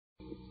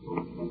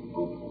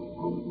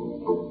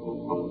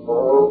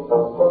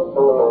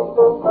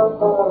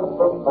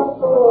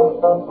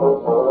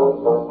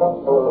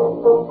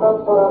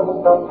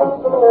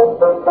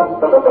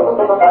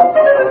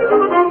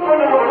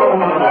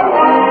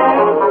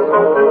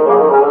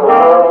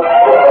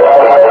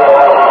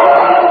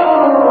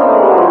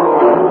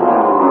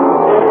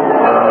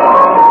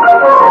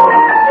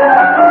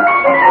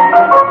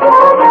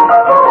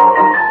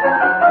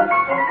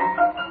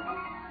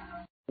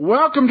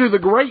welcome to the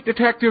Great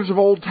Detectives of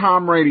Old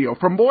Time Radio.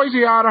 From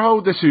Boise, Idaho,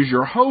 this is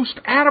your host,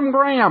 Adam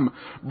Graham,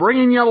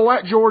 bringing you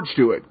Let George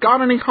Do It.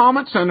 Got any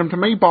comments? Send them to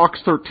me,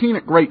 box13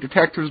 at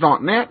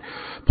greatdetectives.net.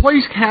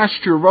 Please cast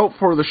your vote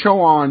for the show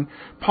on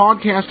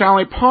Podcast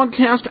Alley,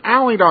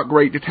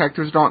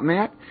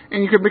 podcastalley.greatdetectives.net.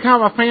 And you can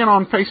become a fan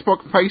on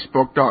Facebook,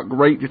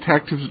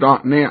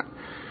 facebook.greatdetectives.net.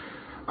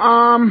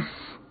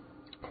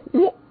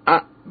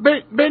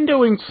 Been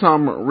doing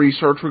some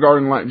research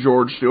regarding Let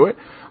George Do It.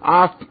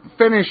 I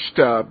finished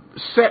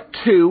set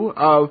 2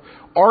 of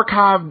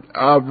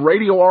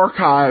Radio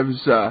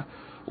Archive's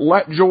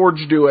Let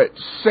George Do It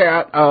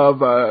set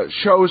of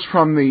shows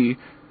from the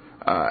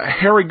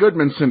Harry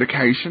Goodman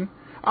syndication.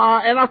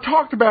 And I've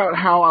talked about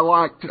how I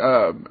liked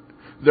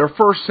their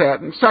first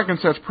set, and second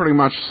set's pretty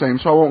much the same,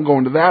 so I won't go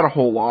into that a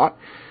whole lot.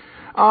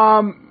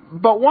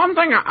 But one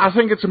thing I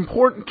think it's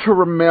important to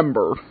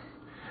remember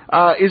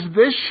is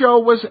this show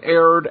was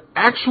aired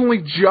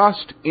actually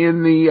just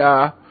in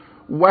the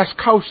West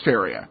Coast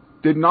area.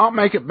 Did not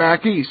make it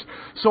back east.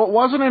 So it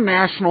wasn't a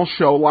national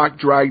show like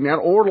Dragnet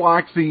or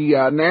like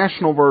the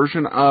national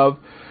version of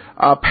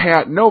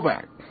Pat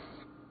Novak.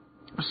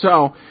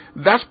 So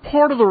that's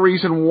part of the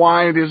reason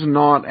why it is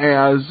not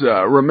as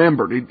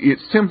remembered. It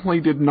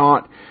simply did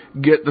not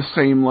get the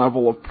same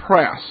level of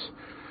press.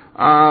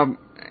 And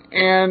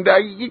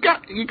you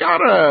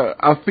got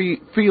a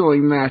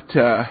feeling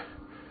that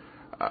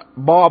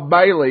Bob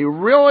Bailey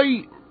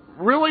really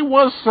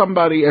was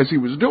somebody, as he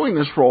was doing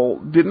this role,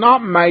 did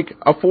not make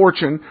a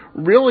fortune,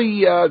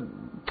 really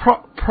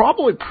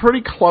probably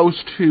pretty close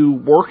to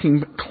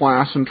working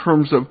class in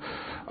terms of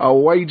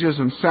wages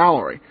and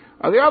salary.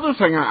 The other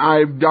thing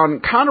I've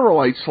done kind of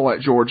relates to Let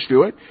George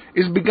Do It,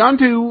 is begun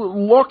to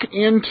look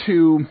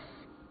into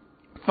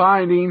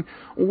finding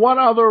what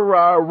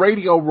other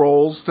radio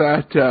roles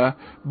that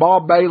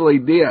Bob Bailey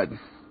did.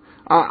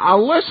 I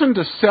listened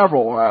to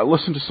several. I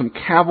listened to some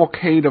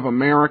Cavalcade of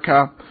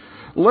America,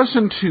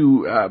 listened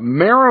to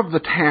Mayor of the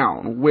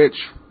Town,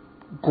 which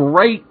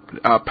great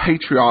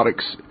patriotic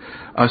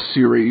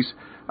series.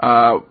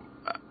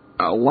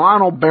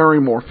 Lionel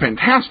Barrymore,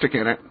 fantastic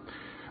in it.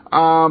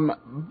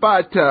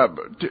 But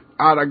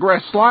I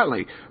digress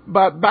slightly.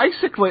 But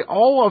basically,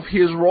 all of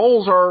his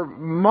roles are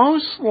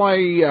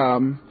mostly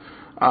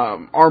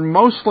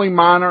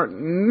minor.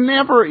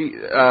 Never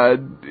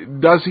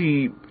does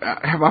he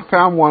have I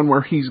found one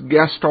where he's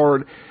guest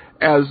starred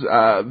as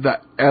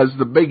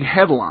the big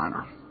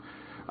headliner.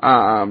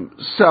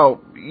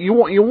 So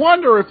you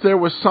wonder if there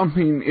was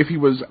something, if he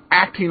was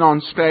acting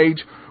on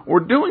stage or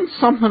doing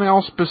something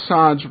else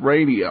besides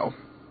radio.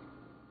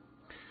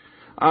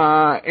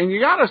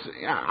 And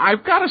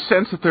I've got a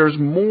sense that there's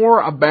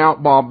more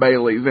about Bob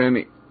Bailey than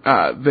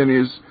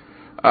is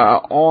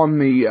on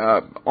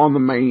the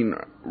main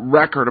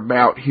record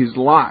about his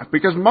life,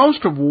 because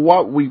most of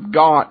what we've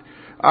got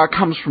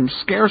comes from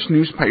scarce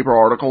newspaper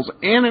articles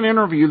and an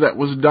interview that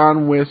was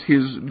done with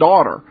his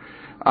daughter,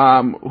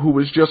 who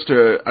was just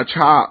a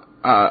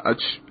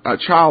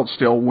child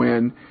still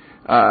when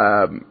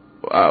her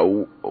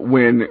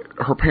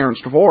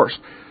parents divorced.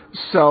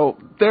 So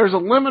there's a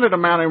limited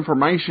amount of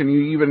information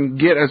you even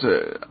get as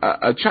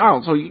a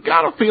child. So you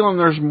got a feeling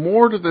there's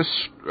more to this,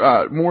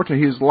 more to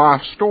his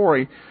life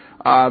story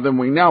than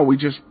we know. We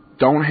just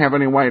don't have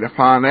any way to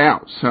find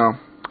out. So,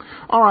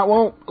 all right,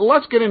 well,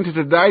 let's get into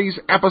today's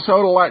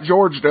episode of Let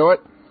George Do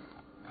It.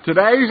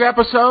 Today's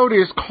episode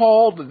is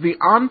called The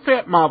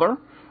Unfit Mother.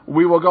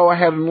 We will go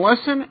ahead and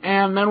listen,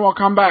 and then we'll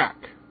come back.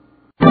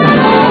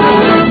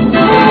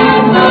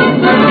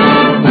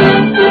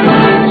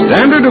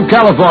 Standard of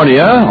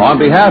California, on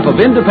behalf of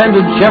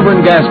independent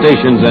Chevron gas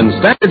stations and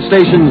Standard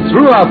stations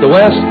throughout the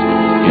West,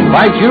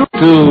 invite you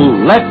to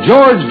Let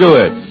George Do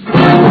It.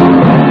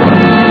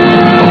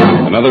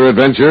 Another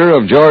adventure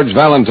of George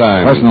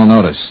Valentine. Personal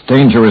notice.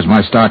 Danger is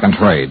my stock and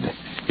trade.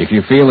 If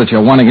you feel that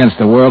you're one against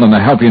the world and the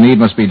help you need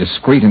must be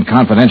discreet and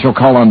confidential,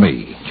 call on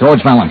me,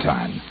 George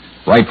Valentine.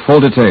 Write full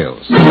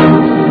details.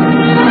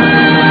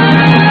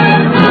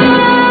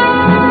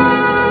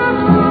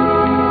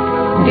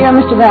 Dear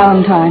Mr.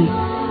 Valentine,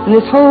 in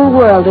this whole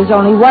world, there's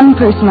only one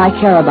person I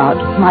care about,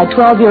 my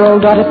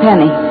 12-year-old daughter,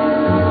 Penny.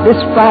 This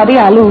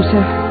Friday, I lose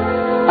her,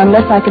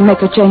 unless I can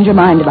make her change her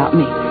mind about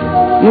me.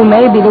 You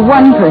may be the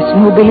one person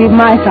who'll believe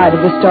my side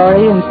of the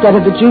story instead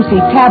of the juicy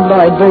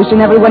tabloid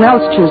version everyone else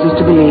chooses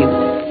to believe.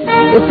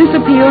 If this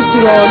appeals to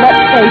your,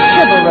 let's say,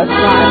 chivalrous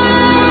side...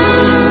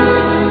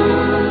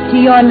 To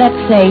your,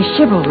 let's say,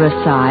 chivalrous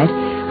side,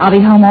 I'll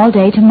be home all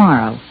day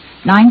tomorrow.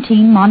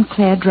 19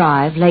 Montclair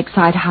Drive,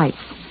 Lakeside Heights.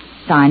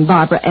 Signed,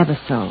 Barbara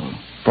Eversole.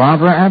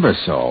 Barbara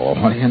Eversole?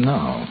 What do you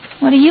know?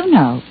 What do you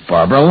know?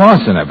 Barbara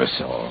Lawson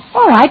Eversole.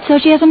 All right, so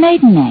she has a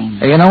maiden name.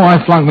 Hey, you know, I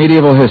flunked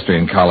medieval history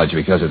in college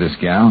because of this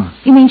gal.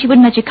 You mean she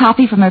wouldn't let you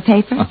copy from her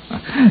paper?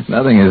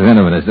 Nothing as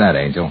intimate as that,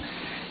 Angel.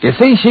 You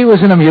see, she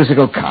was in a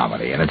musical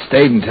comedy, and it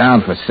stayed in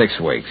town for 6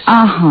 weeks.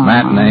 Uh-huh.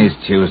 Matinees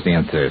Tuesday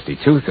and Thursday,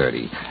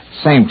 2:30.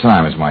 Same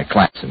time as my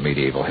class in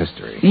medieval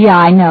history. Yeah,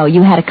 I know.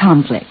 You had a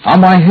conflict.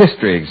 On my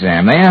history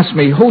exam, they asked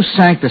me who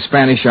sank the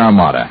Spanish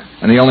Armada,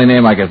 and the only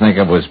name I could think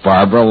of was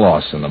Barbara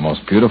Lawson, the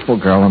most beautiful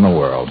girl in the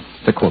world,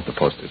 to quote the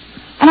posters.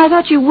 And I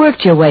thought you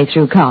worked your way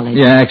through college.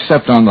 Yeah,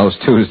 except on those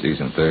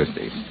Tuesdays and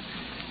Thursdays.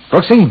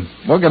 Brooksy,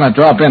 we're going to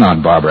drop in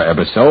on Barbara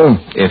Ebersole,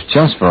 if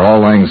just for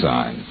Auld Lang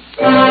Syne.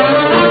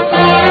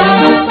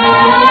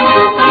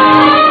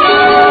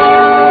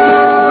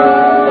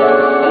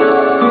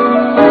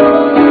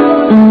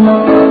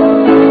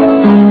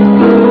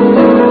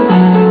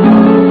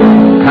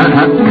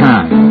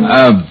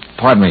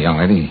 Pardon me, young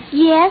lady.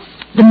 Yes?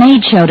 The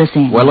maid showed us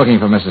in. We're looking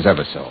for Mrs.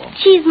 Ebersole.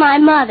 She's my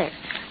mother.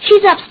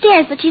 She's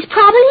upstairs, but she's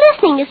probably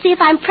listening to see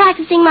if I'm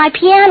practicing my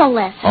piano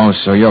lesson. Oh,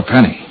 so you're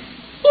Penny.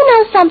 You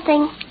know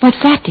something?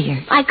 What's that, dear?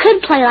 I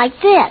could play like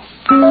this.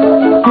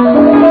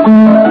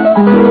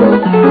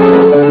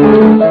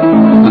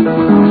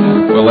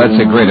 Well, that's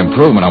a great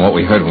improvement on what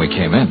we heard when we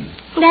came in.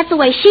 That's the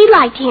way she'd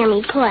like to hear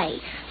me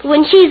play. But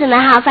when she's in the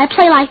house, I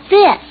play like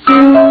this.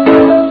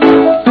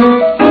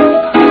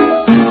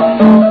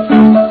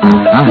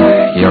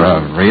 You're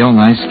a real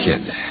nice kid.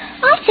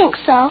 I think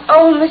so.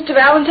 Oh, Mr.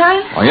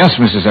 Valentine? Oh, yes,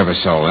 Mrs.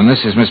 Ebersole, and this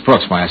is Miss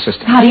Brooks, my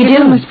assistant. How do you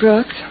do, Miss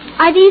Brooks?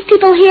 Are these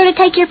people here to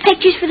take your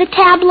pictures for the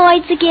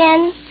tabloids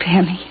again?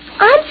 Penny.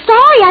 I'm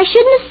sorry. I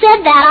shouldn't have said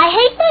that. I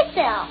hate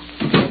myself.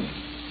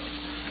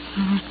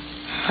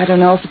 I don't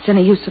know if it's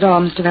any use at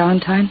all, Mr.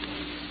 Valentine.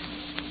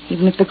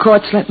 Even if the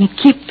courts let me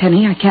keep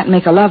Penny, I can't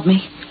make her love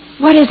me.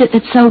 What is it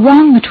that's so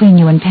wrong between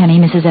you and Penny,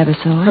 Mrs.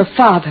 Ebersole? Her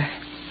father.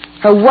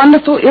 Her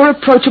wonderful,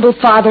 irreproachable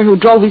father who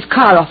drove his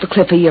car off the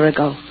cliff a year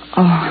ago.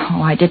 Oh,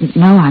 I didn't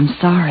know. I'm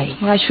sorry.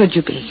 Why should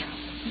you be?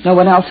 No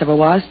one else ever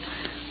was.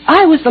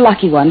 I was the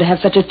lucky one to have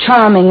such a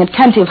charming,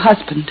 attentive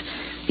husband.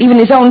 Even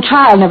his own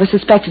child never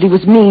suspected he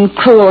was mean,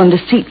 cruel, and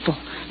deceitful.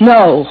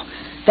 No.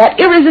 That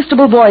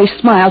irresistible boyish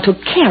smile took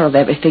care of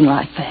everything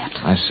like that.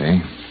 I see.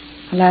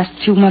 The last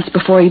few months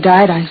before he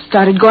died, I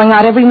started going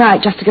out every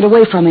night just to get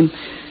away from him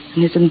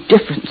and his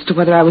indifference to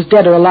whether I was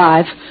dead or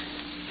alive.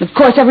 And of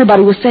course,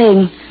 everybody was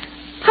saying,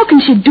 how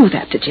can she do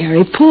that to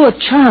Jerry? Poor,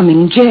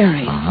 charming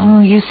Jerry. Oh,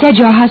 you said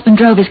your husband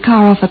drove his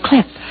car off a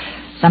cliff.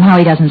 Somehow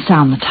he doesn't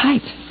sound the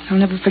type. I'll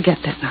never forget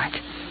that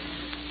night.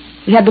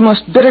 We had the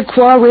most bitter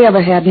quarrel we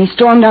ever had, and he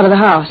stormed out of the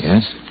house.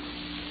 Yes?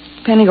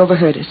 Penny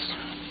overheard us.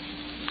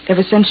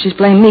 Ever since, she's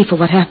blamed me for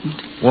what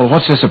happened. Well,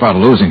 what's this about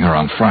losing her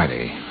on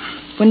Friday?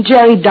 When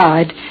Jerry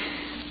died,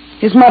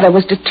 his mother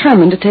was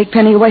determined to take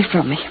Penny away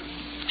from me.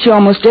 She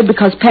almost did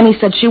because Penny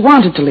said she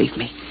wanted to leave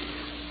me.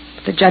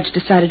 But the judge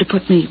decided to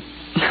put me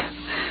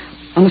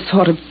on a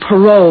sort of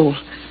parole.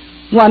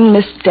 One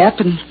misstep,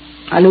 and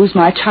I lose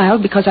my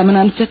child because I'm an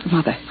unfit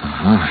mother.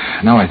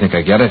 Uh-huh. Now I think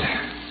I get it.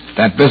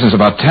 That business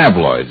about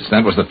tabloids,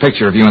 that was the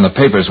picture of you in the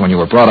papers when you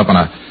were brought up on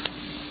a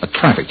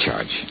traffic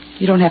charge.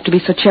 You don't have to be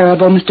so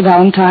charitable, Mr.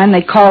 Valentine.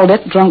 They called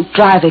it drunk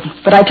driving.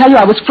 But I tell you,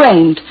 I was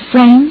framed.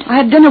 Framed? I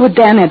had dinner with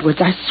Dan Edwards.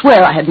 I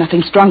swear I had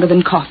nothing stronger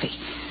than coffee.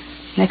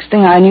 Next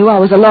thing I knew, I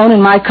was alone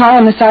in my car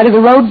on the side of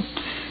the road,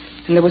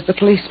 and there was the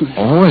policeman.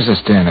 Oh, who is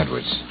this Dan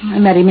Edwards? I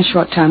met him a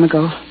short time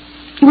ago.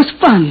 He was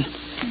fun.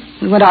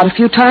 We went out a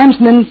few times,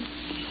 and then,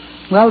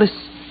 well, this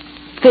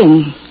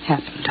thing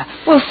happened.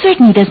 Well,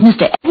 certainly this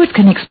Mr. Edwards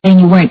can explain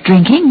you weren't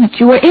drinking, that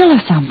you were ill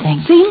or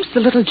something. Seems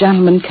the little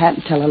gentleman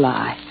can't tell a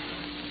lie.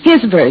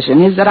 His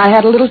version is that I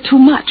had a little too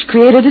much,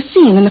 created a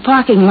scene in the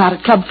parking lot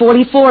at Club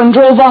 44 and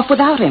drove off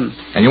without him.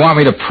 And you want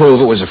me to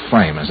prove it was a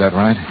frame, is that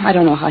right? I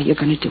don't know how you're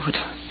going to do it,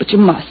 but you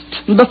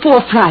must.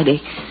 Before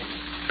Friday.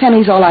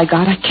 Penny's all I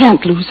got. I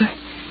can't lose her.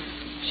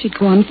 She'd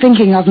go on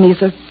thinking of me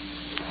as a...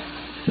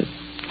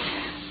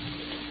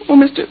 Oh,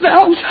 Mr.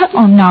 Valentine.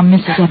 Oh, now,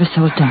 Mrs.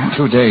 Ebersole, don't.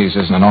 2 days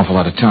isn't an awful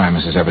lot of time,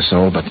 Mrs.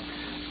 Ebersole, but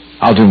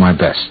I'll do my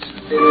best.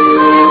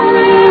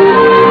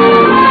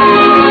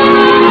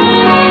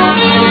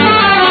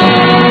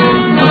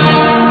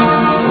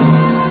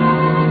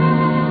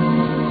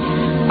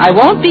 I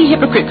won't be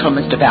hypocritical,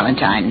 Mr.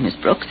 Valentine, Miss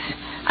Brooks.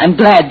 I'm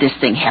glad this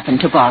thing happened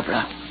to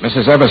Barbara.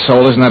 Mrs.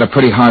 Ebersole, isn't that a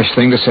pretty harsh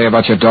thing to say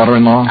about your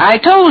daughter-in-law? I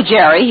told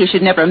Jerry he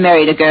should never have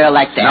married a girl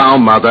like that. Now,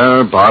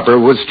 Mother, Barbara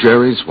was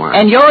Jerry's wife.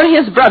 And you're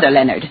his brother,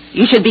 Leonard.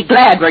 You should be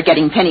glad we're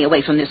getting Penny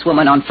away from this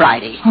woman on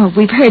Friday. Oh,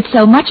 we've heard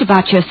so much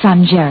about your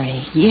son,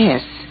 Jerry.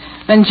 Yes.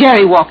 When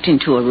Jerry walked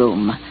into a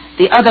room,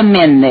 the other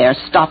men there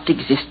stopped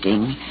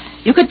existing.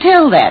 You could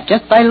tell that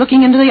just by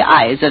looking into the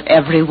eyes of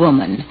every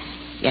woman.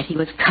 Yet he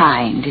was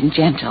kind and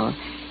gentle.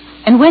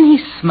 And when he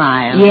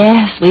smiled...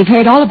 Yes, we've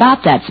heard all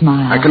about that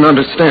smile. I can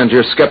understand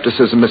your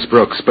skepticism, Miss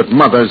Brooks, but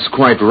Mother's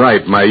quite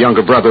right. My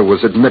younger brother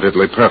was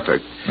admittedly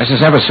perfect. Mrs.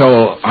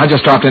 Ebersole, I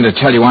just dropped in to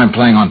tell you I'm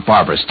playing on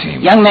Barbara's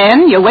team. Young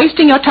man, you're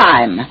wasting your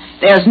time.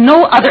 There's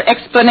no other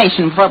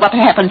explanation for what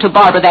happened to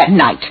Barbara that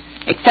night,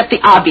 except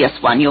the obvious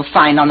one you'll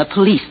find on the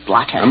police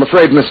blotter. I'm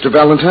afraid, Mr.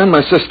 Valentine,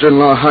 my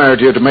sister-in-law hired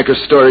you to make her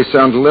story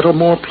sound a little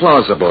more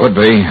plausible. Could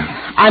be.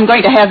 I'm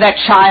going to have that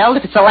child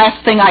if it's the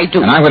last thing I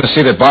do. And I'm going to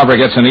see that Barbara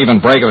gets an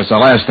even break if it's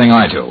the last thing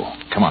I do.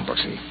 Come on,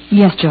 Brooksy.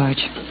 Yes, George.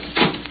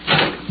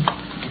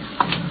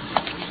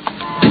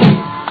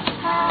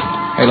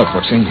 Hey, look,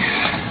 Brooksy.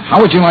 How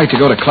would you like to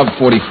go to Club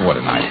 44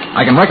 tonight?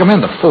 I can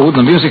recommend the food,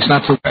 and the music's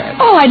not too bad.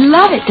 Oh, I'd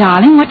love it,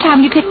 darling. What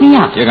time do you pick me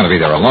up? You're going to be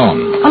there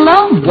alone.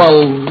 Alone?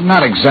 Well,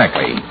 not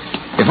exactly.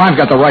 If I've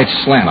got the right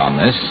slant on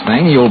this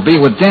thing, you'll be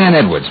with Dan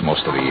Edwards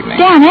most of the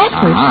evening. Dan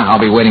Edwards? I'll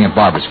be waiting at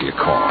Barbara's for your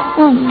call.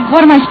 Well,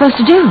 what am I supposed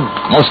to do?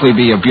 Mostly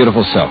be your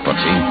beautiful self,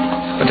 Brooksy.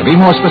 But to be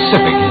more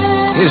specific,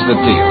 here's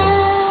the deal.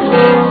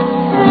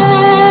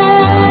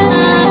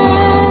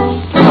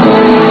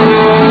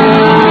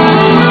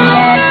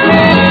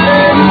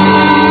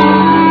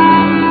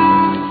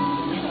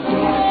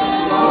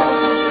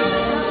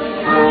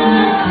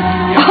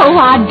 Oh,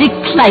 I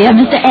declare,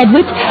 Mr.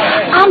 Edwards,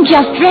 I'm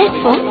just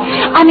dreadful.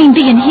 I mean,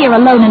 being here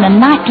alone in a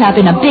nightclub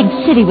in a big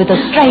city with a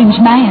strange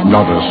man.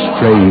 Not a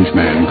strange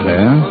man,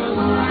 Claire.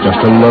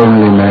 Just a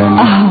lonely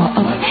man.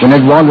 Oh. When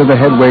Eduardo, the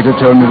head waiter,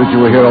 told me that you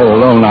were here all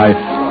alone,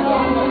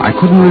 I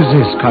couldn't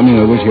resist coming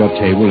over to your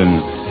table and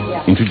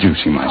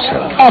introducing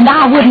myself. And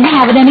I wouldn't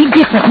have it any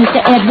different,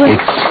 Mr. Edwards.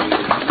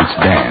 It's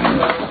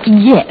Dan.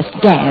 Yes,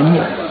 Dan.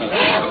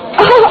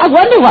 Oh, I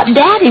wonder what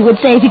Daddy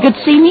would say if he could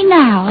see me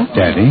now.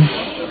 Daddy?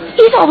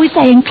 He's always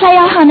saying,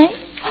 Claire, honey,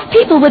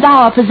 people with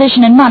our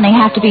position and money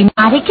have to be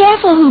mighty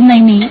careful whom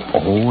they meet.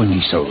 Oh, and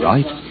he's so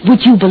right.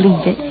 Would you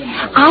believe it?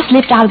 I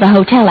slipped out of the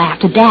hotel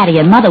after Daddy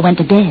and Mother went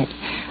to bed.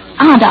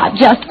 Aren't I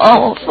just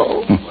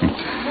awful?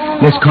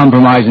 Let's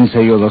compromise and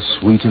say you're the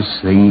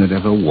sweetest thing that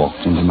ever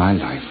walked into my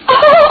life.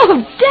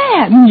 Oh,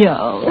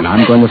 Daniel. And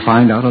I'm going to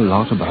find out a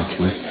lot about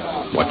you.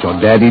 What your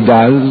daddy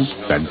does,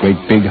 that great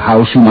big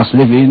house you must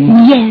live in.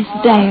 Yes,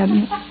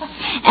 Dan.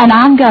 And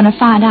I'm going to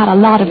find out a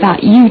lot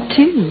about you,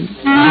 too.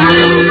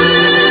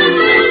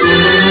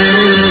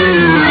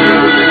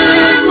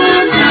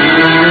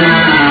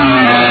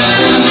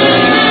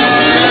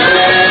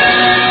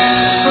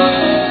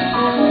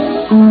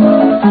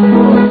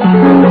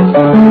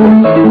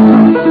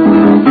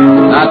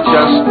 Not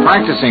just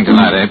practicing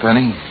tonight, eh,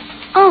 Penny?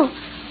 Oh,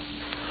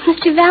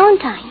 Mr.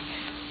 Valentine.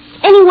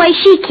 Anyway,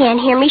 she can't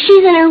hear me.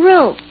 She's in her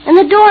room, and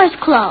the door's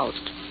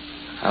closed.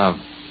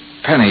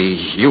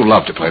 Penny, you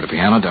love to play the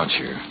piano, don't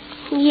you?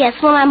 Yes,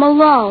 when I'm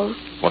alone.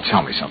 Well,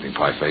 tell me something,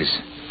 Pieface.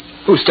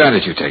 Who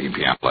started you taking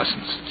piano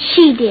lessons?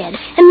 She did,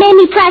 and made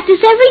me practice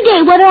every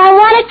day, whether I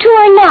wanted to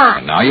or not.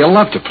 And now you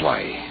love to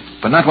play,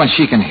 but not when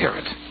she can hear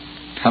it.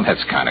 Well,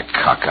 that's kind of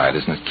cockeyed,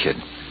 isn't it, kid?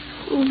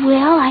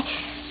 Well, I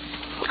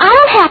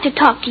don't have to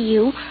talk to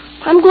you.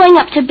 I'm going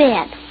up to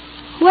bed.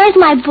 Where's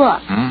my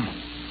book?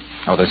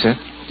 Oh, that's it?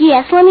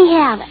 Yes, let me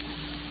have it.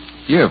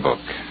 Yearbook,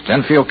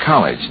 Denfield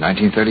College,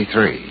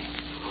 1933.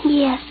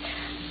 Yes,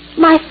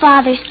 my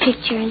father's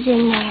picture is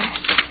in there.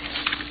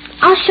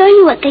 I'll show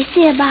you what they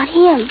say about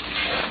him.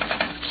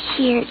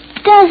 Here,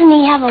 doesn't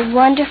he have a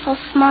wonderful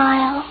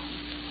smile?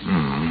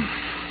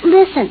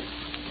 Listen.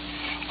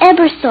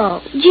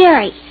 Ebersole,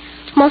 Jerry,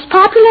 most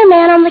popular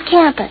man on the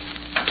campus.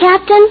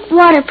 Captain,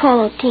 water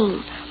polo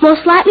team.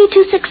 Most likely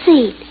to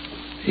succeed.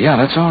 Yeah,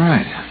 that's all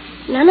right.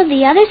 None of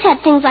the others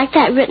had things like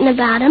that written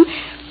about him.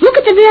 Look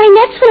at the very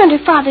next one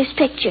under Father's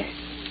picture.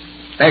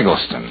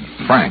 Eggleston,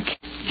 Frank,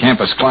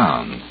 campus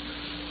clown.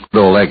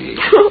 Good old Eggy.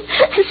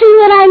 See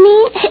what I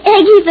mean?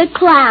 Eggy the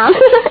clown.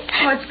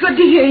 Oh, it's good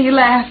to hear you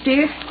laugh,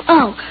 dear.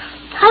 Oh,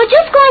 I was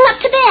just going up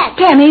to bed.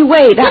 Penny,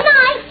 wait. Good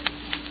night.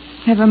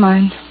 Never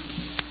mind.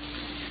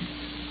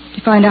 Did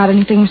you find out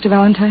anything, Mr.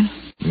 Valentine?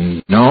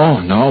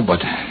 No, but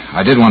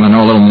I did want to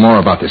know a little more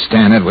about this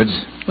Dan Edwards.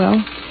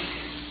 Well,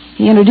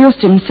 he introduced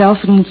himself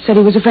and said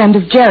he was a friend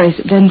of Jerry's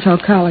at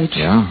Denfield College.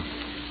 Yeah?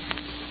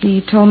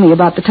 He told me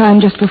about the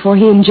time just before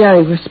he and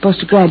Jerry were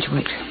supposed to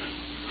graduate.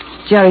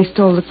 Jerry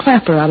stole the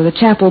clapper out of the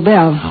chapel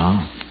bell.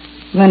 Oh.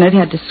 Leonard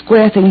had to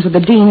square things with the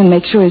dean and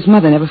make sure his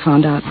mother never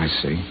found out. I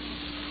see.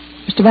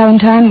 Mr.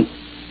 Valentine,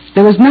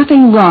 there was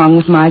nothing wrong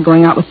with my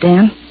going out with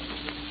Dan.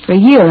 For a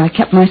year, I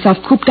kept myself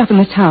cooped up in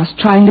this house,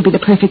 trying to be the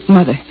perfect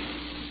mother.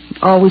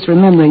 Always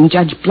remembering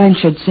Judge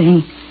Blanchard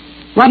saying,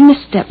 "One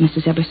misstep,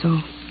 Mrs.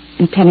 Ebersole,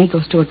 and Penny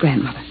goes to her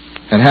grandmother."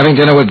 And having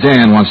dinner with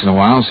Dan once in a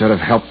while sort of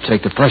helped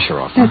take the pressure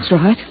off. That's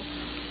right.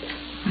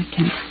 I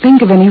can't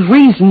think of any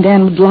reason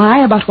Dan would lie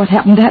about what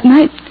happened that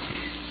night.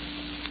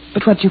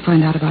 But what did you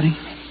find out about him?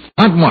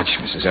 Not much,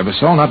 Mrs.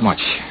 Ebersole, not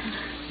much.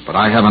 But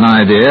I have an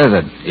idea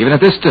that even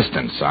at this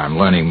distance, I'm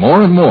learning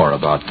more and more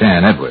about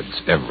Dan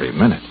Edwards every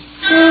minute.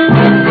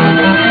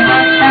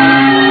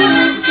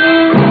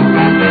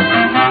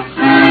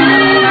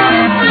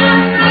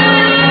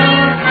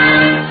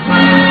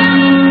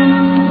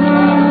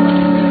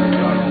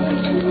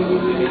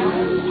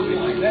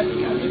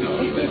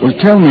 Well,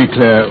 tell me,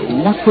 Claire,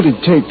 what would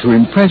it take to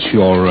impress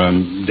your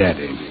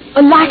daddy?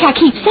 Like I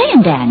keep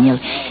saying, Daniel,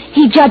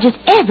 he judges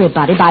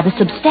everybody by the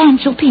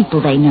substantial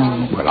people they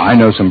know. Well, I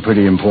know some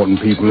pretty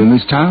important people in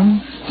this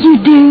town. You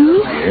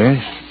do?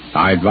 Yes.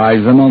 I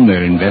advise them on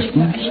their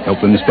investments, help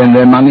them spend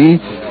their money.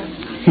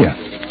 Here,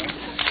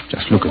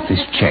 just look at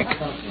this check.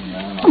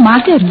 Oh,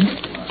 my goodness.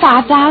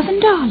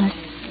 $5,000.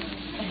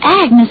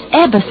 Agnes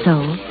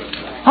Ebersole.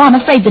 Oh, I'm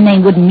afraid the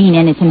name wouldn't mean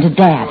anything to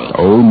Daddy.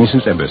 Oh,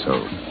 Mrs.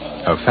 Ebersole.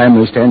 Her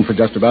family stands for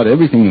just about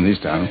everything in this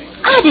town.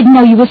 I didn't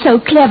know you were so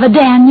clever,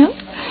 Daniel.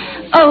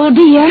 Oh,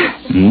 dear.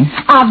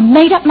 I've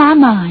made up my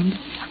mind.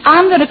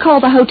 I'm going to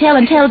call the hotel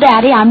and tell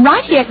Daddy I'm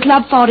right here at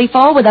Club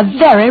 44 with a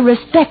very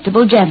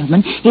respectable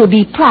gentleman. He'll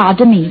be proud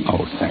to meet.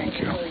 Oh, thank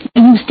you.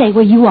 You stay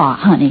where you are,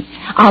 honey.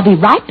 I'll be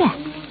right back.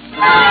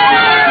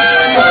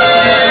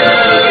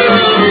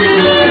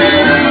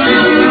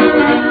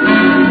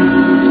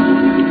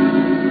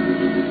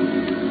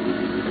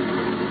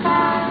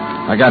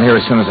 I got here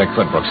as soon as I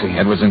could, Brooksy.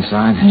 Edwards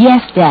inside?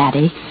 Yes,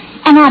 Daddy.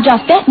 And I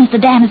just bet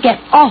Mr. Dan is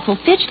getting awful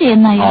fidgety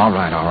in there. All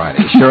right. Are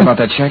you sure about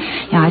that check?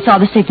 Yeah, I saw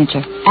the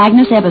signature.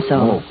 Agnes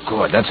Ebersole. Oh,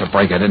 good. That's a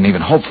break I didn't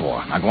even hope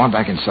for. Now go on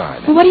back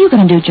inside. Well, what are you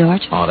going to do,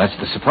 George? Oh, that's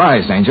the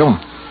surprise, Angel.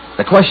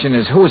 The question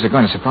is, who is it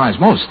going to surprise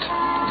most?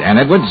 Dan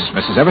Edwards,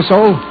 Mrs.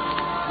 Ebersole,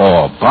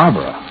 or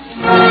Barbara?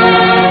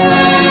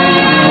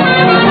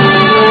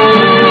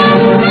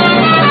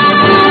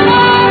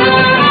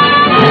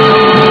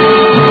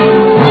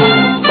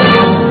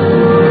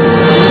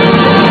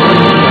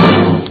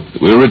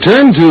 We'll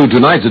return to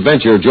tonight's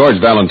adventure of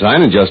George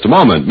Valentine in just a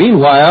moment.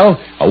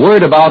 Meanwhile, a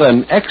word about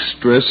an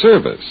extra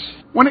service.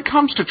 When it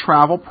comes to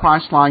travel,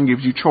 Priceline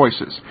gives you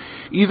choices.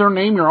 Either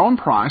name your own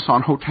price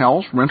on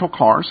hotels, rental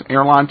cars,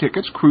 airline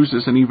tickets,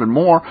 cruises, and even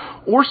more,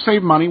 or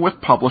save money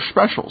with published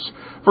specials.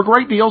 For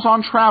great deals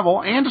on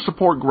travel and to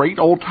support great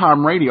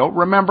old-time radio,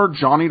 remember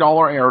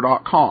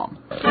JohnnyDollarAir.com.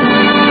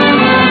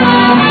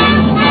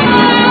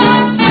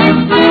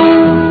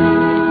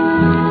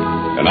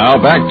 And now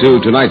back to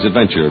tonight's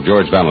adventure of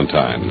George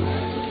Valentine.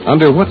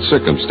 Under what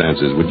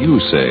circumstances would you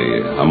say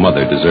a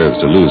mother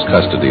deserves to lose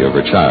custody of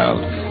her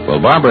child?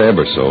 Well, Barbara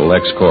Ebersole,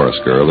 ex-chorus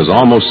girl, is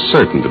almost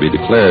certain to be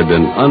declared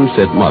an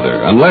unfit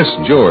mother, unless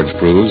George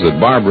proves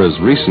that Barbara's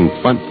recent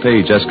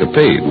front-page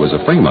escapade was a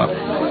frame-up.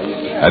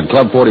 At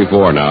Club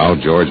 44 now,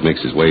 George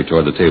makes his way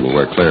toward the table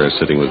where Claire is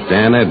sitting with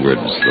Dan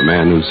Edwards, the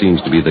man who seems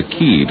to be the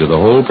key to the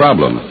whole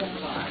problem.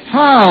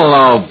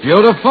 Hello,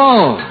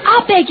 beautiful. I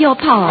beg your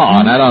Oh,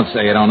 pardon. now don't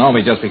say you don't know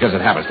me just because it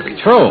happens to be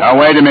true. Now,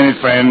 wait a minute,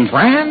 friend.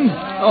 Friend?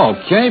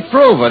 Okay,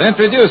 prove it.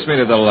 Introduce me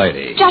to the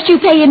lady. Just you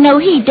paying no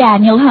heed,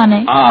 Daniel,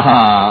 honey.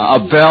 A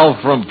belle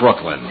from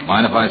Brooklyn.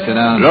 Mind if I sit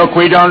down? Look,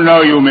 we don't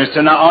know you,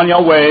 mister. Now, on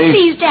your way.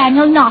 Please,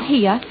 Daniel, not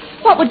here.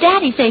 What would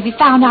Daddy say if he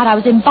found out I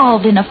was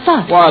involved in a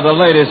fuss? Why, the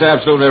lady's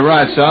absolutely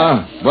right,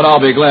 sir. But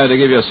I'll be glad to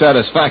give you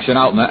satisfaction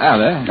out in the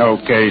alley.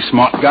 Okay,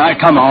 smart guy,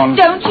 come on.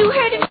 Don't you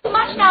hurt him too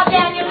much now,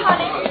 Daniel,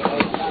 honey.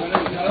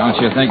 Don't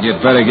you think you'd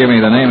better give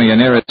me the name of your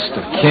nearest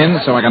of kin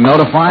so I can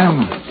notify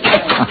him?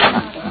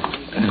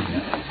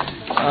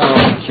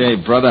 Okay,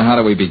 brother, how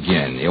do we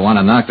begin? You want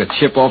to knock the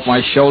chip off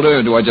my shoulder,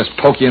 or do I just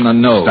poke you in the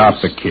nose?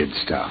 Stop the kid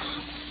stuff.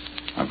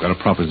 I've got a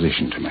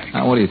proposition to make.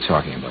 Now, what are you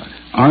talking about?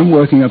 I'm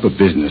working up a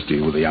business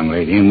deal with a young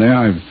lady in there.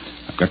 I've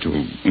got to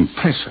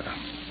impress her.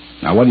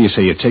 Now, what do you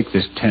say you take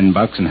this $10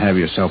 and have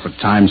yourself a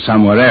time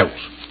somewhere else?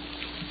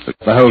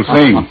 The whole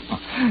thing.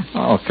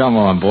 Oh, come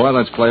on, boy.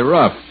 Let's play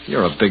rough.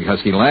 You're a big,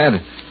 husky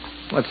lad.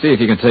 Let's see if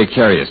you can take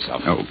care of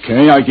yourself.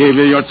 Okay, I gave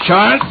you your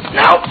chance.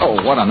 Now.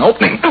 Oh, what an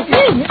opening.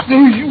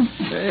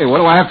 Hey, what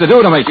do I have to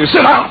do to make you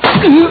sit down?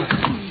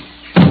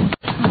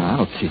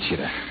 I'll teach you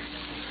to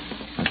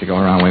not to go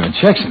around waving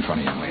checks in front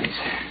of young ladies.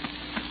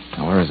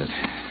 Now, where is it?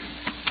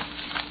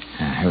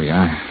 Here we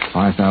are.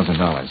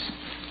 $5,000.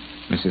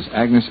 Mrs.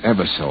 Agnes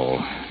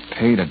Ebersole,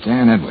 paid to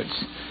Dan Edwards.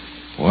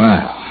 Well,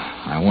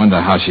 I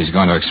wonder how she's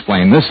going to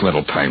explain this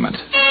little payment.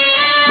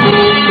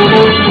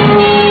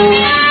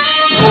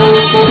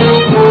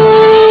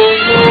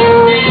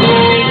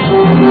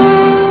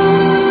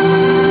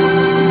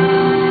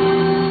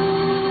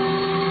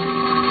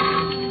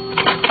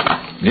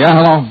 Yeah,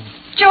 hello?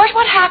 George,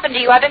 what happened to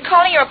you? I've been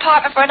calling your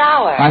apartment for an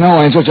hour. I know,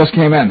 Angel. Just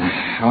came in.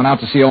 I went out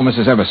to see old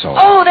Mrs. Ebersole.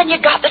 Oh, then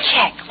you got the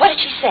check. What did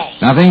she say?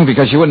 Nothing,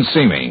 because she wouldn't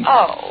see me.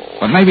 Oh.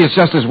 But maybe it's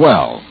just as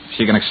well.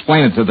 She can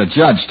explain it to the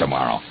judge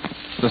tomorrow.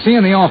 So see you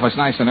in the office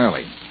nice and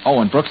early. Oh,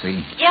 and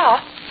Brooksy.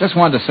 Yeah? Just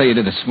wanted to say you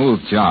did a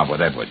smooth job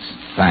with Edwards.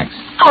 Thanks.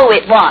 Oh,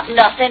 it wasn't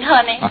nothing,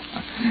 honey.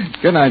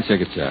 Good night,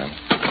 Chicken Child.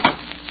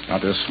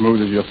 Not as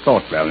smooth as you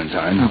thought,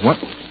 Valentine. What?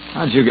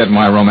 How'd you get in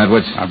my room,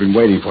 Edwards? I've been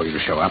waiting for you to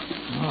show up.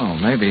 Oh,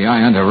 maybe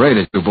I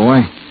underrated you,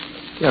 boy.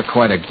 You're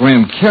quite a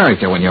grim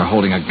character when you're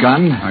holding a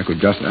gun. I could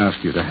just ask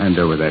you to hand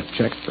over that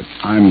check, but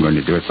I'm going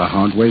to do it the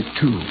hard way,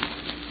 too.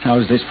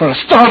 How's this for a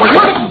start?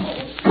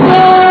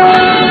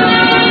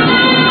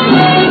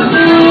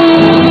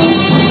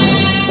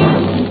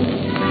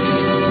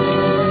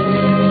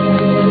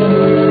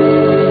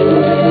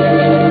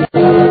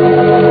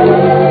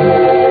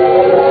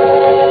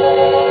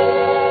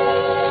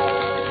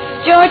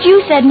 George,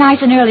 you said nice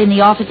and early in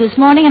the office this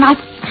morning, and I...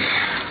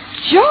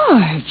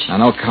 George! Now,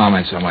 no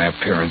comments on my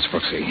appearance,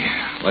 Brooksy.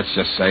 Let's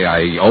just say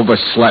I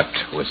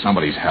overslept with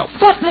somebody's help.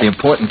 But... The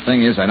important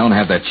thing is I don't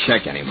have that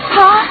check anymore.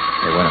 Huh?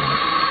 Hey, wait a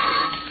minute.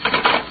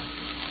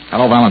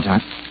 Hello,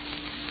 Valentine.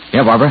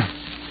 Yeah, Barbara?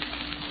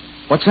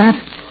 What's that?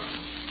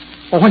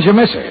 Oh, when'd you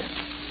miss her?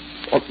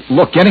 Oh,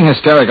 look, getting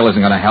hysterical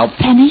isn't going to help.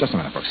 Penny? Just a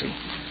minute, Brooksy.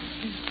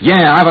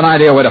 Yeah, I have an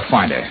idea where to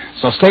find her.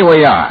 So stay where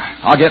you are.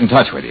 I'll get in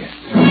touch with you.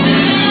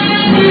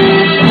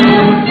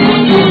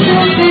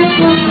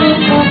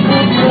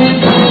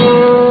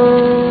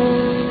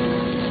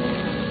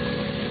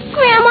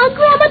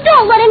 Grandma,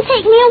 don't let him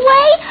take me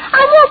away.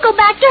 I won't go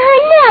back to her,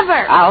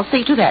 never. I'll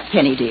see to that,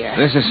 Penny, dear.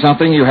 This is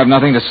something you have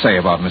nothing to say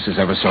about, Mrs.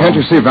 Eversole. Can't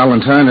you see,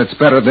 Valentine, it's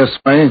better this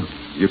way?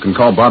 You can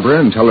call Barbara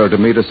and tell her to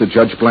meet us at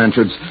Judge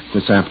Blanchard's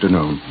this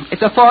afternoon.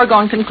 It's a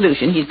foregone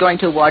conclusion. He's going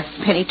to award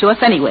Penny to us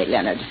anyway,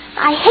 Leonard.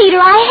 I hate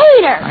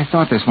her. I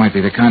thought this might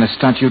be the kind of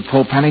stunt you'd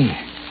pull, Penny.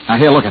 Now,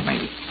 here, look at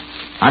me.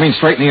 I mean,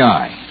 straight in the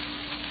eye.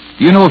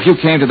 You knew if you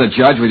came to the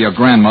judge with your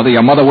grandmother,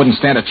 your mother wouldn't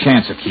stand a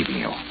chance of keeping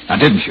you.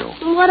 Now, didn't you?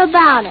 What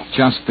about it?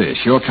 Just this.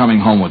 You're coming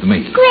home with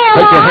me. Grandma!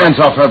 Take your hands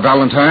off her,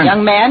 Valentine.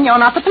 Young man, you're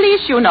not the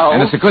police, you know.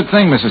 And it's a good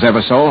thing, Mrs.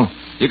 Eversole.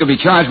 You could be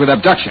charged with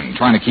abduction,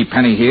 trying to keep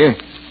Penny here.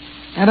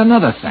 And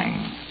another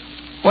thing.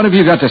 What have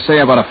you got to say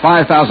about a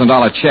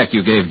 $5,000 check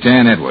you gave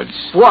Dan Edwards?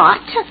 What?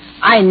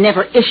 I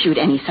never issued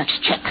any such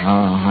check.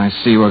 Oh, I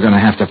see we're going to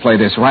have to play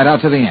this right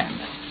out to the end.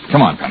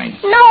 Come on, Penny.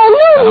 No.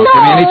 Don't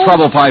give me any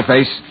trouble, Pie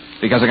Face,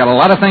 because I got a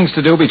lot of things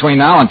to do between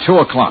now and 2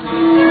 o'clock.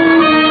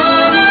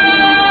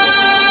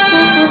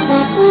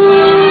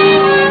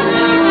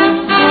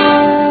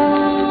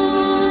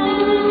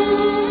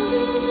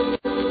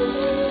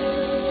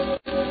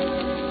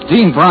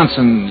 Dean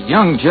Bronson,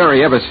 young Jerry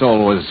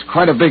Eversole was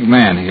quite a big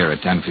man here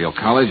at Denfield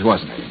College,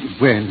 wasn't he?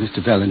 Well,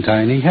 Mr.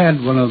 Valentine, he had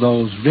one of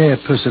those rare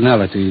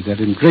personalities that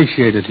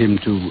ingratiated him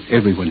to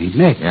everyone he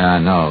met. Yeah, I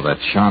know, that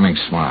charming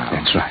smile.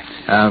 That's right.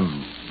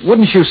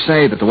 Wouldn't you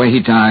say that the way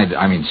he died,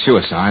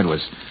 suicide,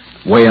 was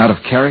way out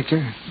of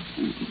character?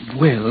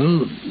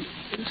 Well,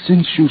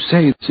 since you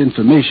say this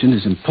information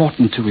is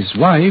important to his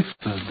wife,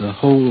 the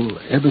whole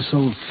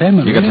Eversole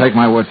family... You can take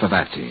my word for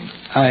that, Dean.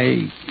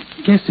 I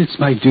guess it's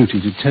my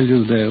duty to tell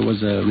you there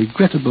was a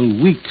regrettable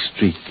weak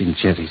streak in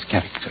Jerry's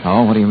character.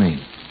 Oh, what do you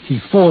mean? He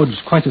forged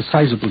quite a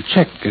sizable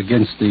check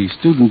against the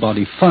student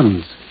body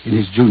funds in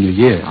his junior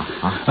year.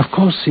 Uh-huh. Of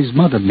course, his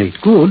mother made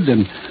good,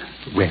 and,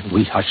 well,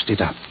 we hushed it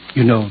up.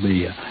 You know,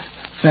 the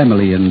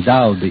family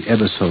endowed the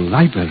Eversole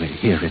Library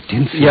here at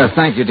Denfield. Yeah,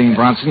 thank you, Dean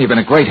Bronson. You've been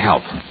a great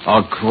help.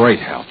 A great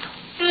help.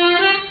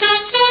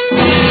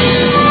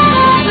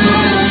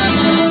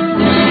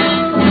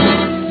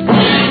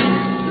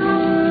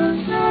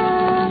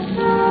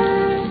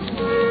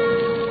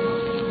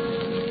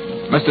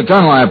 Mr.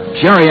 Dunlap,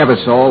 Jerry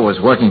Eversole was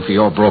working for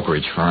your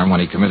brokerage firm when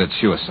he committed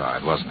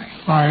suicide, wasn't he?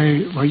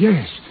 Why,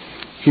 yes.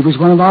 He was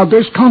one of our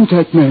best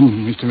contact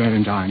men, Mr.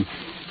 Valentine.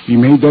 He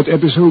made that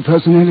Eversole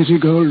personality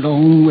go a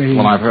long way.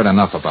 Well, I've heard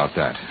enough about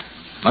that.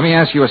 Let me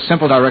ask you a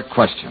simple, direct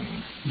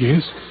question.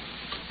 Yes?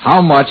 How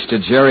much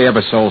did Jerry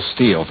Eversole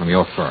steal from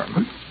your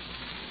firm?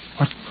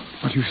 What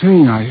are you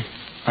saying? I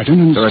don't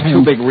understand. There are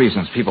two big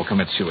reasons people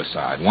commit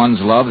suicide. One's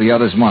love, the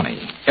other's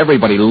money.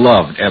 Everybody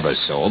loved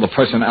Eversole, the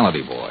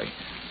personality boy.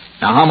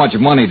 Now, how much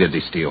money did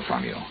he steal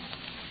from you?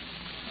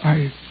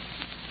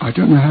 I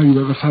don't know how you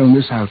ever found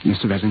this out,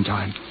 Mr.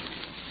 Valentine.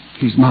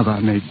 His mother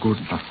made good.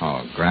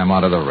 Oh,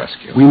 Grandma to the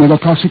rescue. We never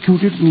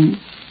prosecuted, and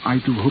I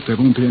do hope there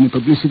won't be any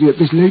publicity at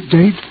this late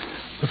date.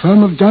 The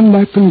firm of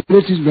Dunlap and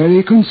Pitt is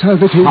very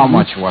conservative. How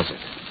much was it?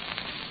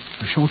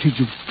 A shortage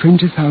of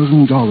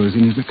 $20,000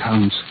 in his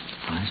accounts.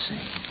 I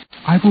see.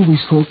 I've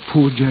always thought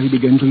poor Jerry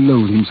began to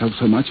loathe himself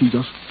so much he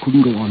just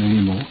couldn't go on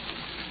anymore.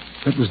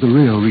 That was the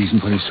real reason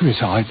for his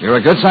suicide. You're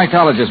a good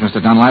psychologist,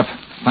 Mr. Dunlap.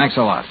 Thanks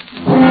a lot.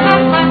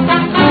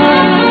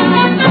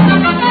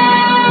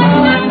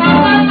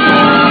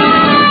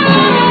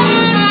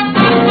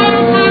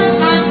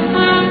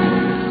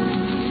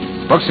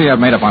 Brooksy, I've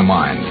made up my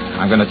mind.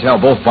 I'm going to tell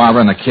both Barbara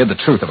and the kid the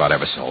truth about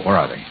Eversole. Where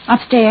are they?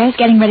 Upstairs,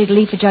 getting ready to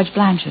leave for Judge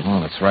Blanchard. Oh,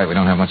 that's right. We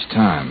don't have much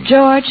time.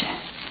 George,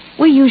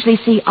 we usually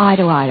see eye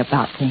to eye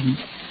about things.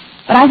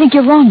 But I think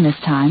you're wrong this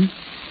time.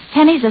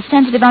 Penny's a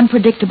sensitive,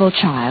 unpredictable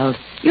child.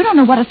 You don't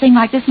know what a thing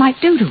like this might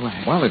do to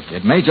her. Well,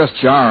 it may just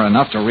jar her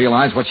enough to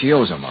realize what she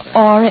owes her mother.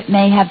 Or it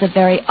may have the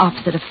very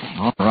opposite effect.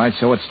 All right,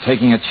 so it's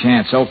taking a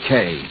chance.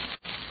 Okay.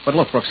 But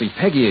look, Brooksy,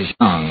 Peggy is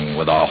young,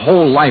 with a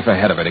whole life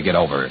ahead of her to get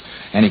over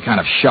any kind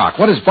of shock.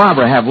 What does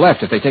Barbara have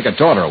left if they take a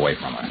daughter away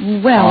from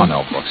her? Well... Oh,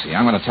 no, Brooksy.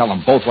 I'm going to tell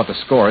them both what the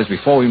score is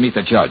before we meet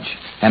the judge.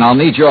 And I'll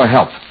need your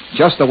help,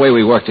 just the way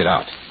we worked it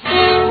out.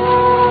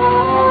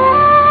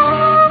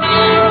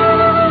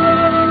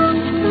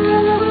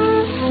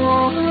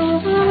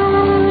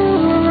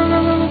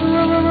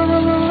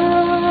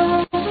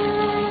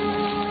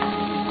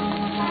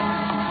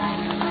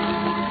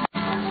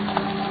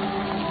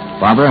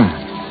 Barbara,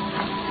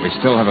 we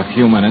still have a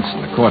few minutes,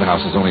 and the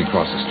courthouse is only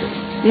across the street.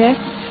 Yes?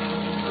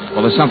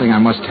 Well, there's something I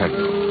must tell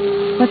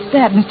you. What's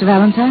that, Mr.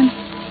 Valentine?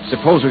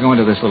 Suppose we go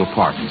into this little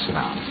park and sit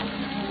down.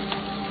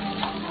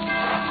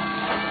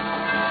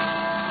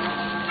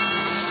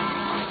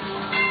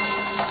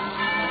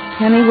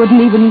 Penny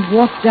wouldn't even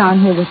walk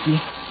down here with me.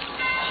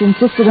 She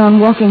insisted on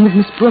walking with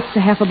Miss Brooks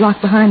a half a block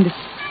behind us.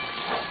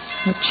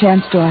 What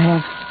chance do I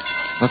have?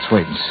 Let's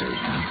wait and see,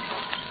 huh?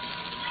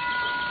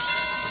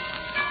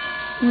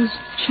 Those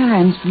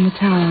chimes from the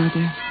tower,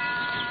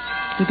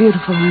 They're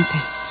beautiful, aren't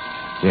they?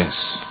 Yes.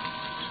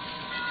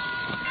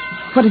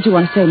 What did you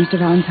want to say, Mr.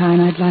 Valentine?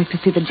 I'd like to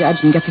see the judge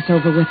and get this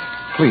over with.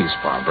 Please,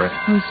 Barbara.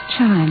 Those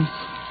chimes.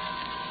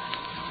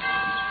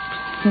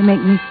 They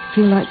make me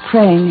feel like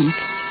praying, and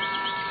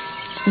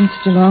it's been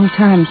such a long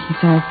time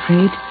since I've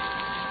prayed.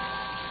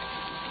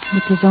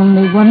 But there's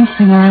only one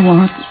thing I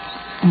want,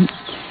 and...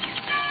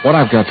 What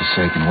I've got to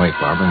say can wait,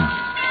 Barbara.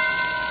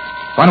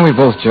 Why don't we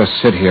both just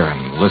sit here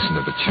and listen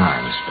to the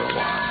chimes for a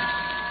while?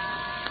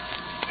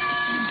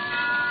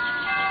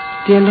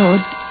 Dear Lord,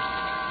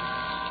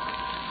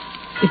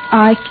 if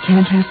I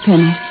can't have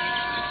Penny,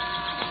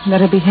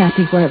 let her be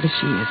happy wherever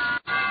she is.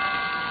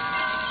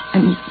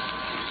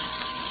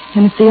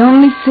 And if the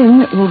only thing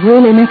that will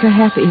really make her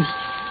happy is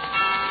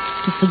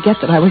to forget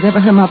that I was ever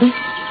her mother,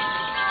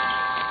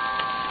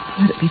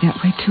 let it be that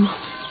way, too.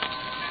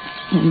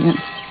 Amen.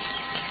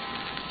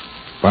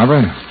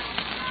 Barbara,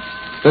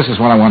 this is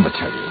what I wanted to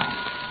tell you.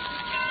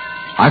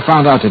 I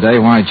found out today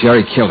why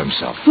Jerry killed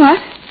himself.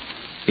 What?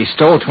 He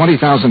stole $20,000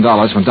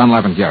 from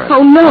Dunlap and Garrett.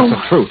 Oh, no.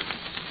 That's the truth.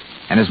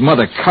 And his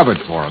mother covered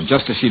for him,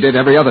 just as she did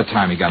every other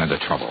time he got into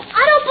trouble.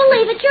 I don't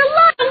believe it. You're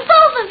lying,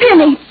 both of you.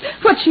 Penny,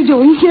 what's she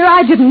doing here?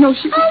 I didn't know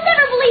she... I'll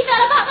never believe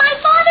that about my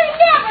father,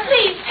 never.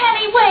 Please,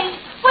 Penny, wait.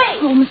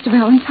 Oh, Mr.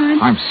 Valentine.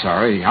 I'm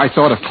sorry. I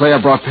thought if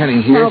Claire brought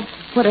Penny here... Well,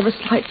 whatever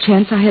slight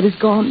chance I had is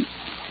gone.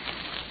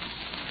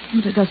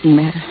 But it doesn't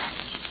matter.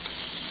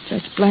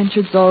 Judge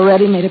Blanchard's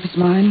already made up his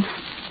mind.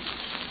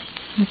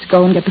 Let's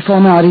go and get the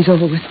formalities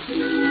over with.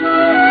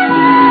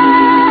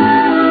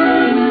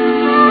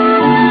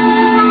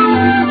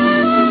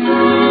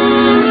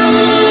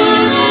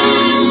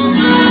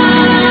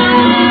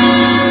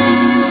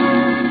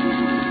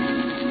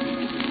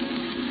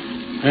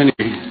 Penny,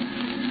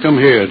 come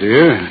here,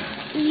 dear.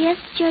 Yes,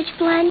 Judge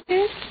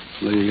Blanchard?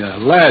 The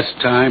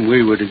last time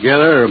we were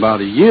together,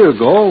 about a year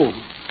ago,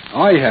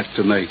 I had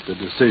to make the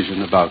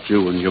decision about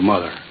you and your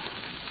mother.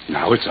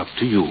 Now it's up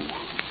to you.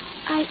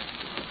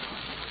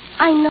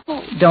 I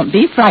know. Don't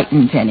be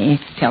frightened, Penny.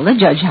 Tell the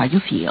judge how you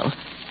feel.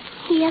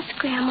 Yes,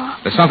 Grandma.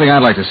 There's something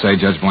I'd like to say,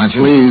 Judge Blanchard.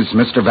 Please,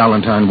 Mr.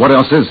 Valentine, what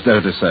else is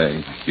there to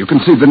say? You can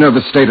see the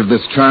nervous state of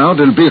this child.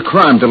 It'll be a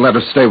crime to let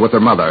her stay with her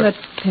mother. Let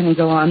Penny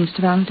go on,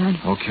 Mr. Valentine.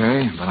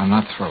 Okay, but I'm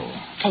not through.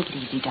 Take it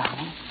easy,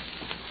 darling.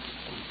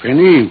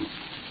 Penny,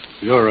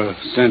 you're a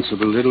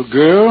sensible little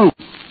girl,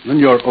 and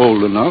you're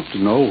old enough to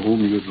know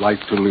whom you'd like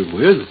to live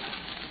with.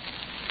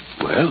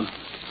 Well,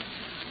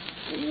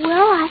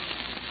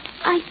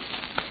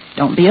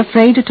 Don't be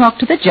afraid to talk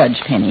to the judge,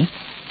 Penny.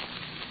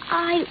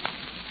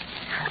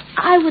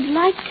 I would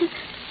like to...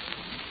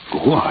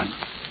 Go on.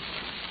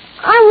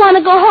 I want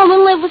to go home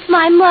and live with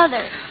my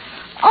mother.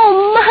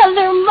 Oh,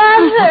 Mother.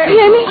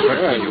 Penny,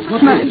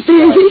 my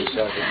baby.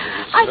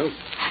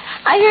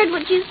 I heard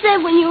what you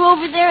said when you were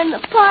over there in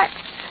the park.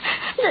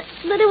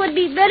 That it would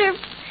be better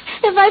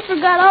if I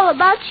forgot all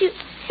about you.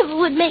 If it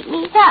would make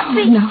me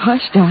happy. Oh, now,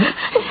 hush, darling.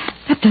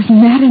 That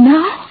doesn't matter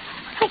now.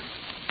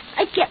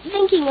 I kept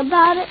thinking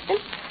about it, and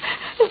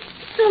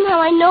somehow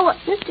I know what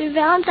Mr.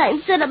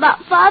 Valentine said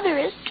about Father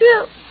is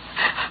true.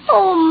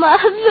 Oh,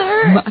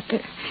 Mother. Mother.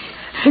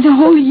 It's been a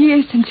whole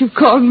year since you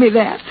called me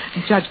that.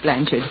 Judge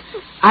Blanchard,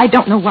 I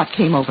don't know what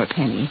came over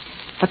Penny,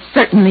 but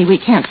certainly we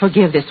can't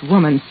forgive this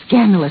woman's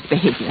scandalous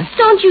behavior.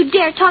 Don't you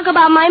dare talk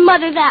about my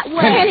mother that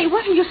way. Penny,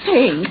 what are you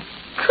saying?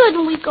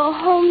 Couldn't we go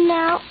home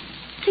now?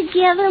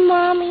 Together,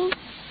 Mommy?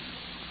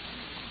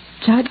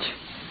 Judge?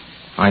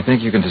 I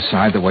think you can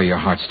decide the way your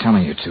heart's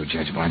telling you to,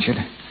 Judge Blanchard.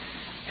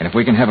 And if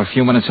we can have a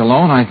few minutes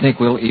alone, I think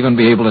we'll even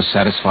be able to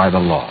satisfy the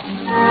law.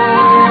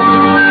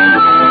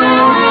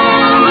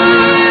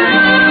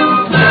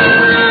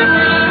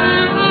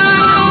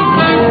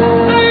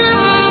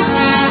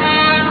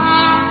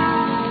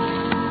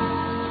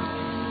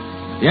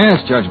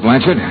 Yes, Judge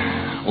Blanchard.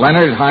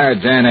 Leonard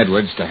hired Dan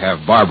Edwards to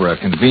have Barbara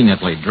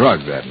conveniently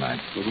drugged that night.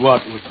 But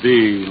what would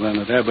be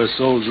Leonard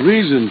Ebersole's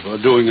reason for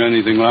doing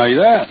anything like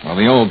that? Well,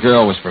 the old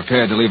girl was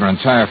prepared to leave her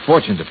entire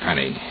fortune to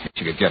Penny if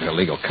she could get her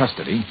legal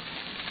custody.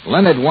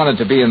 Leonard wanted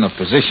to be in the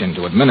position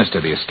to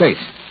administer the estate.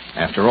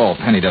 After all,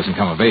 Penny doesn't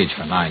come of age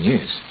for 9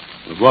 years.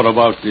 But what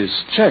about this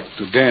check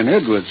to Dan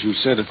Edwards? You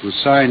said it was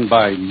signed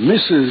by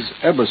Mrs.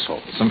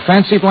 Ebersole. Some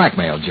fancy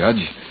blackmail,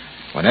 Judge.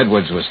 When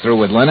Edwards was through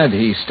with Leonard,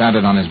 he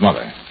started on his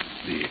mother.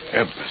 The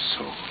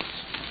Ebersoles.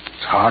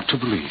 It's hard to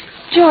believe.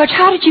 George,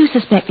 how did you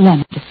suspect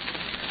Leonard?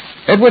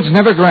 Edwards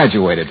never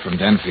graduated from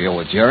Denfield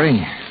with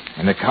Jerry.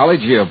 In the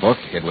college yearbook,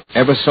 it was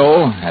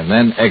Ebersole and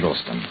then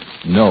Eggleston.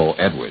 No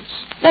Edwards.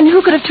 Then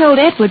who could have told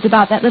Edwards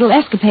about that little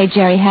escapade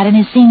Jerry had in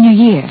his senior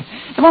year?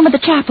 The one with the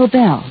chapel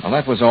bell. Well,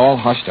 that was all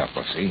hushed up,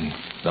 see.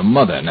 The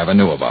mother never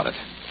knew about it.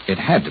 It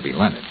had to be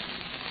Leonard.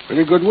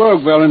 Pretty good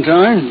work,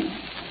 Valentine.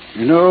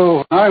 You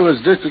know, when I was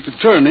district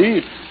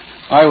attorney,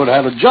 I would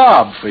have a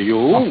job for you.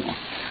 Oh,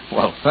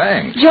 well,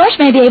 thanks. George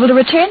may be able to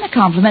return the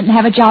compliment and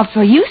have a job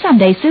for you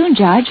someday soon,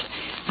 Judge.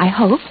 I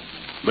hope.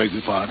 Beg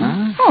your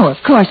pardon? Oh, of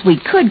course, we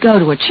could go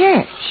to a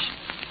church.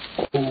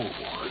 Oh.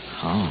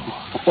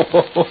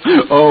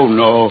 Oh,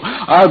 no.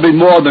 I'll be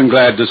more than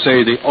glad to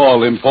say the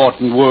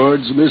all-important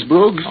words, Miss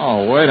Brooks.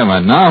 Oh, wait a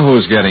minute. Now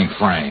who's getting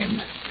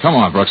framed? Come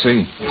on,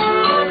 Brooksy.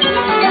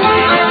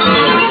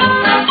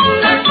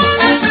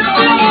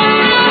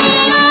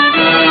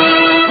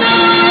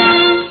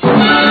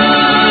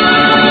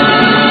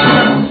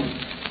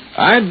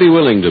 I'd be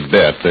willing to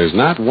bet there's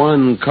not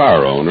one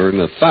car owner in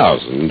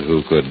 1,000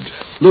 who could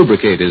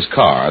lubricate his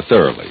car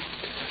thoroughly.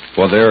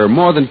 For there are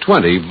more than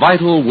 20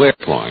 vital wear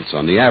points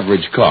on the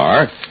average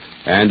car,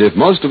 and if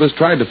most of us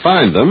tried to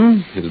find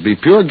them, it'd be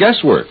pure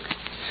guesswork.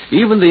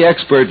 Even the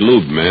expert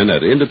lube men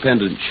at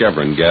independent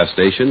Chevron gas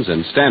stations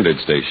and standard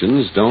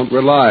stations don't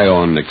rely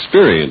on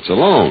experience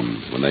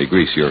alone when they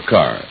grease your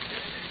car.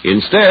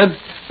 Instead,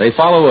 they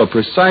follow a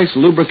precise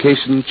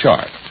lubrication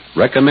chart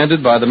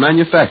recommended by the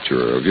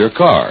manufacturer of your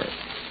car.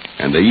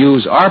 And they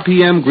use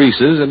RPM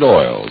greases and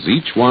oils,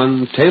 each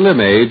one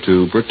tailor-made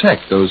to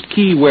protect those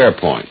key wear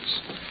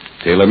points.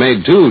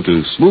 Tailor-made, too,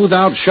 to smooth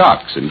out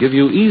shocks and give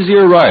you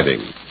easier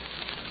riding.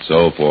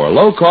 So for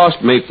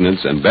low-cost maintenance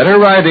and better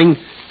riding,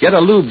 get a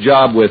lube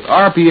job with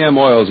RPM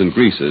oils and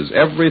greases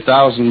every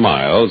 1,000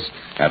 miles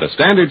at a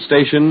standard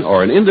station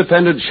or an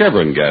independent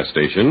Chevron gas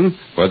station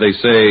where they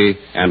say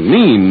and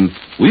mean,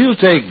 we'll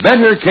take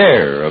better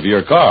care of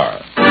your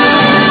car.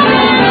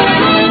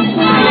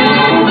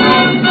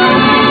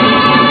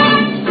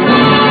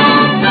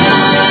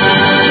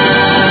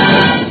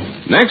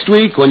 Next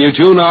week, when you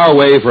tune our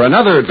way for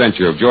another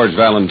adventure of George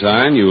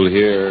Valentine, you'll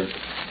hear...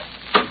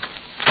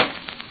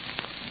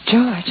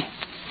 George,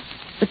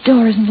 the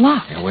door isn't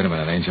locked. Yeah, wait a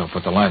minute, Angel.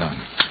 Put the light on.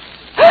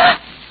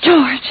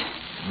 George!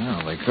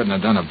 Well, they couldn't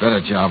have done a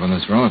better job in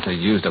this room if they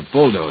used a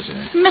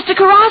bulldozer. Mr.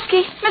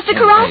 Karofsky! Mr.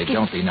 Karofsky! Hey,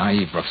 don't be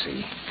naive,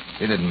 Brooksy.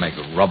 They didn't make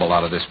rubble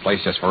out of this place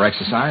just for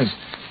exercise.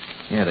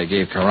 Yeah, they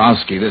gave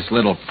Karofsky this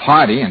little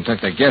party and took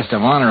the guest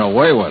of honor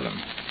away with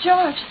them.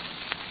 George!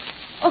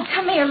 Oh,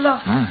 come here, look.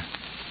 Huh?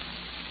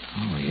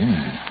 Oh,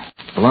 yeah.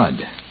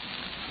 Blood.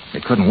 They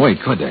couldn't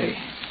wait, could they?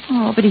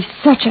 Oh, but he's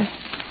such a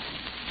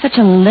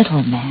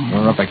little man.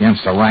 We're up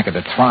against a racket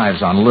that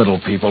thrives on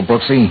little people,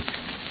 Brooksy.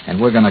 And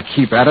we're going to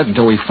keep at it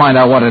until we find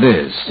out what it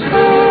is.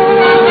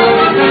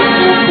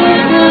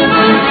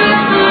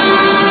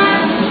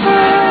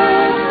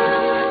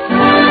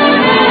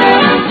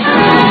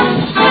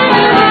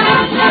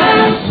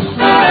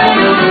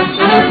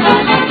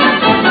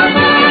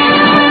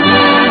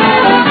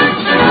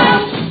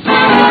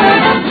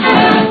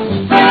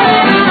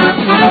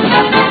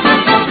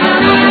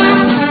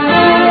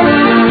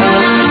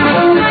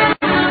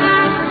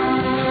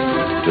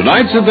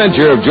 Tonight's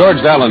adventure of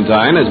George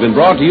Valentine has been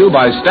brought to you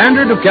by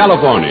Standard of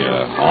California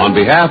on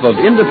behalf of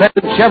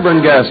independent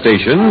Chevron gas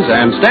stations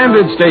and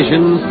standard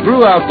stations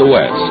throughout the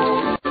West.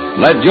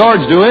 Let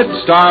George Do It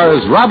stars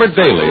Robert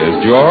Bailey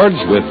as George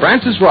with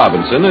Francis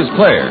Robinson as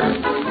Claire.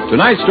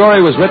 Tonight's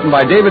story was written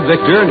by David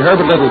Victor and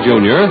Herbert Little,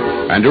 Jr.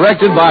 and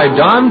directed by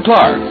Don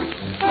Clark.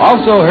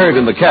 Also heard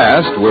in the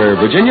cast were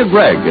Virginia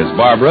Gregg as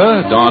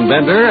Barbara, Dawn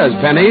Bender as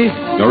Penny,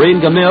 Noreen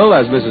Gamil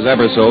as Mrs.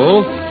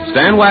 Eversole,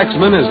 Stan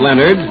Waxman as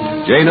Leonard,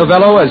 Jay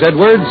Novello as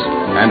Edwards,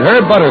 and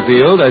Herb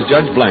Butterfield as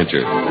Judge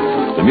Blanchard.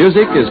 The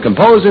music is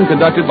composed and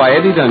conducted by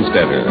Eddie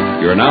Dunstetter.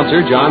 Your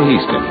announcer, John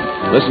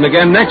Heaston. Listen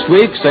again next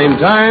week,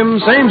 same time,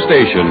 same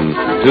station,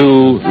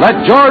 to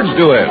Let George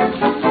Do It.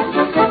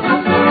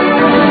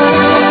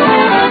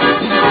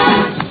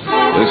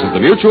 This is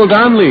the Mutual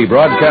Don Lee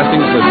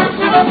Broadcasting System.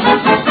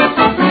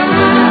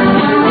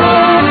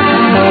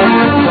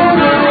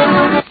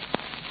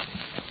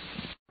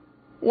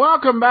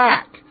 Welcome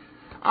back.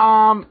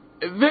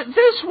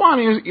 This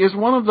one is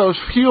one of those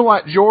few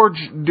Let George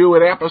Do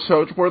It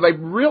episodes where they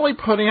really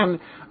put in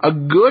a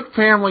good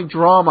family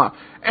drama.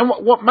 And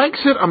what makes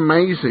it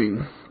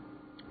amazing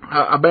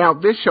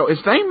about this show is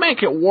they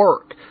make it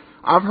work.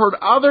 I've heard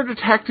other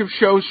detective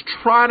shows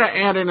try to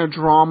add in a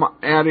drama,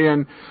 add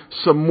in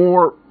some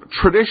more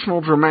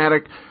traditional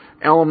dramatic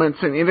elements,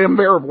 and it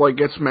invariably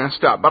gets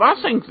messed up. But I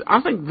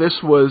think this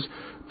was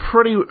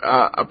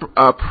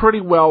a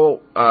pretty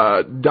well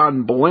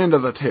done blend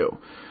of the two.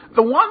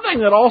 The one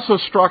thing that also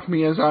struck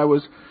me as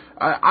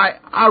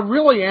I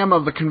really am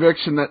of the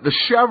conviction that the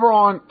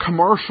Chevron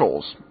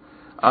commercials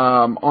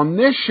on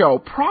this show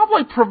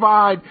probably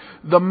provide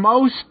the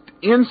most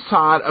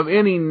insight of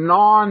any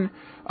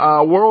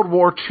non-World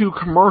War II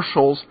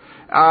commercials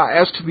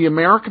as to the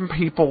American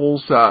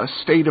people's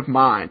state of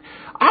mind.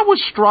 I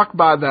was struck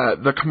by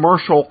the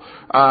commercial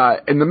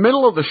in the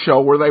middle of the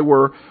show where they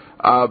were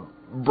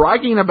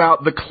bragging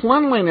about the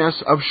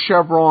cleanliness of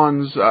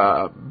Chevron's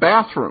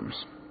bathrooms.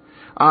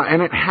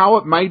 And how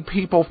it made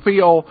people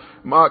feel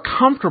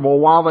comfortable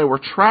while they were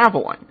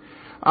traveling.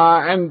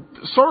 And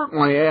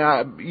certainly,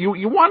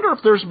 you wonder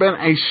if there's been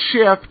a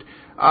shift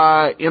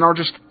in our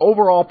just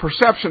overall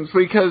perceptions,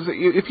 because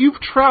if you've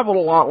traveled a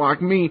lot like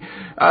me,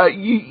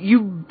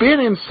 you've been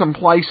in some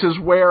places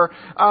where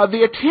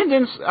the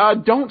attendants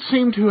don't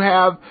seem to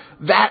have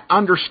that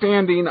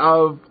understanding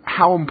of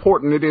how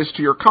important it is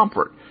to your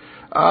comfort.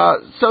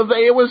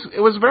 It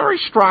was very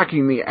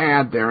striking, the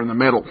ad there in the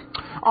middle.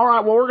 All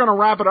right, well, we're going to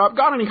wrap it up.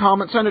 Got any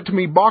comments, send it to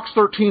me,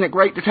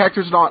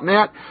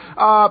 box13@greatdetectives.net.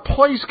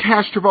 Please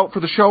cast your vote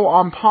for the show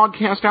on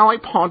Podcast Alley,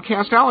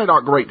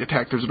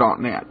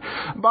 podcastalley.greatdetectives.net.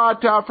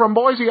 But from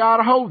Boise,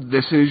 Idaho,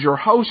 this is your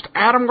host,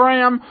 Adam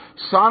Graham,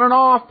 signing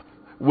off.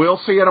 We'll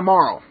see you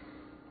tomorrow.